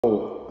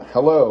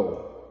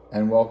Hello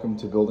and welcome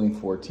to Building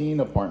 14,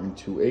 Apartment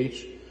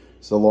 2H.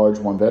 It's a large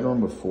one bedroom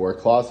with 4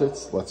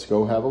 closets. Let's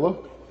go have a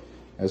look.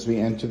 As we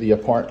enter the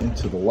apartment,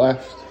 to the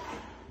left,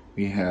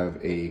 we have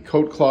a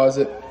coat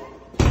closet,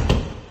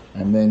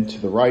 and then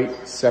to the right,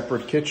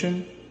 separate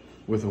kitchen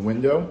with a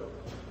window,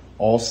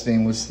 all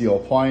stainless steel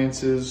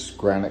appliances,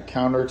 granite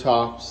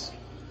countertops,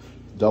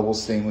 double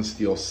stainless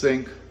steel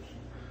sink,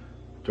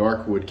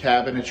 dark wood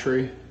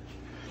cabinetry.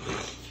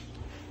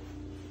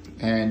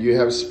 And you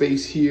have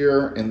space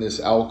here in this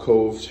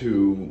alcove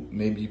to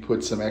maybe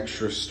put some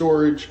extra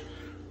storage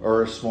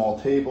or a small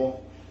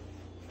table.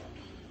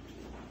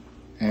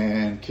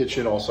 And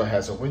kitchen also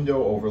has a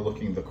window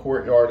overlooking the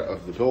courtyard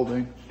of the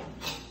building.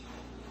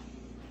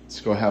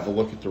 Let's go have a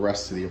look at the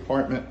rest of the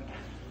apartment.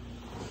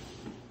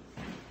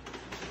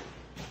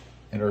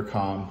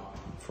 Intercom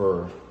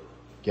for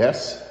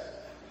guests.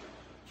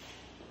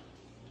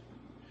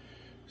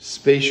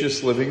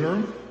 Spacious living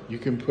room. You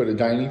can put a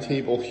dining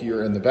table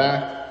here in the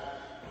back.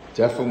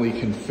 Definitely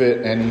can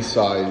fit any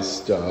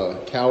sized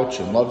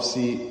couch and love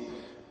seat,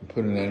 and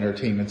put an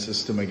entertainment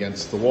system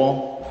against the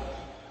wall.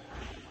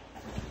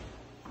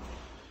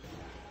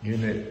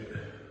 Unit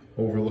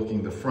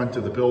overlooking the front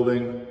of the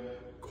building.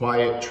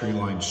 Quiet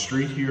tree-lined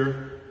street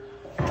here.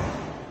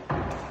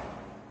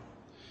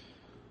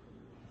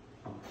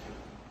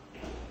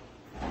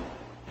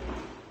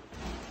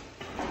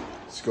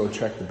 Let's go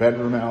check the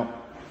bedroom out.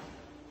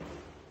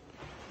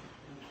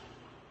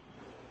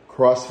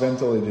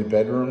 Cross-ventilated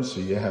bedroom,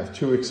 so you have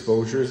 2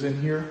 exposures in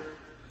here.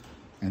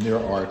 And there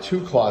are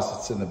 2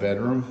 closets in the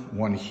bedroom,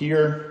 one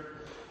here,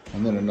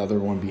 and then another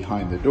one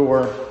behind the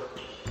door.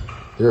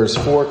 There's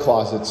 4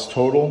 closets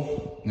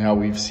total. Now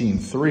we've seen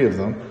 3 of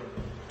them.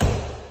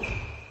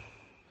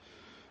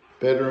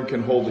 Bedroom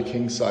can hold a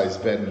king-size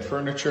bed and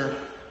furniture.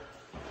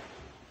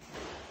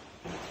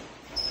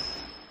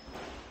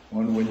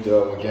 One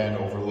window, again,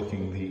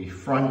 overlooking the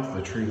front,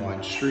 the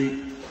tree-lined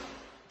street.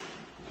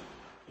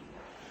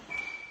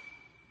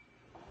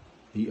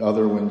 The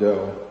other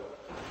window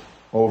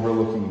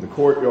overlooking the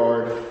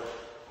courtyard.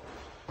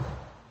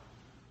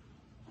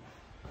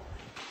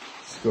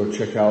 Let's go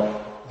check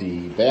out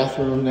the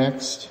bathroom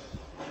next.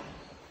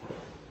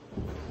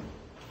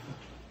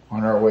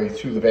 On our way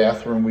to the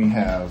bathroom, we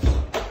have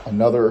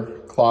another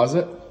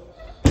closet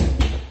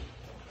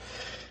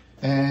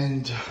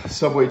and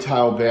subway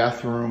tile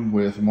bathroom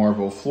with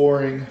marble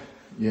flooring.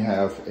 You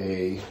have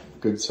a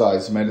good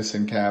sized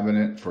medicine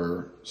cabinet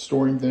for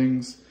storing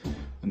things.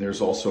 And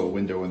there's also a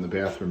window in the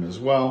bathroom as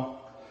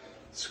well.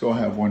 Let's go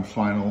have one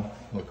final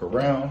look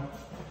around.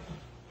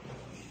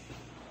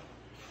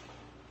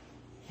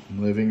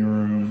 Living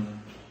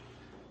room,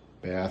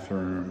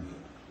 bathroom,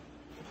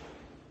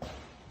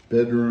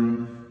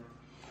 bedroom,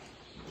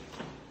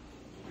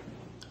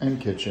 and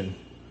kitchen.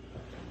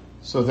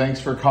 So thanks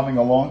for coming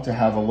along to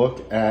have a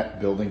look at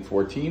Building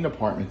 14,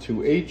 Apartment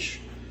 2H.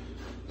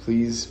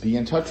 Please be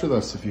in touch with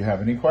us if you have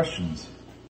any questions.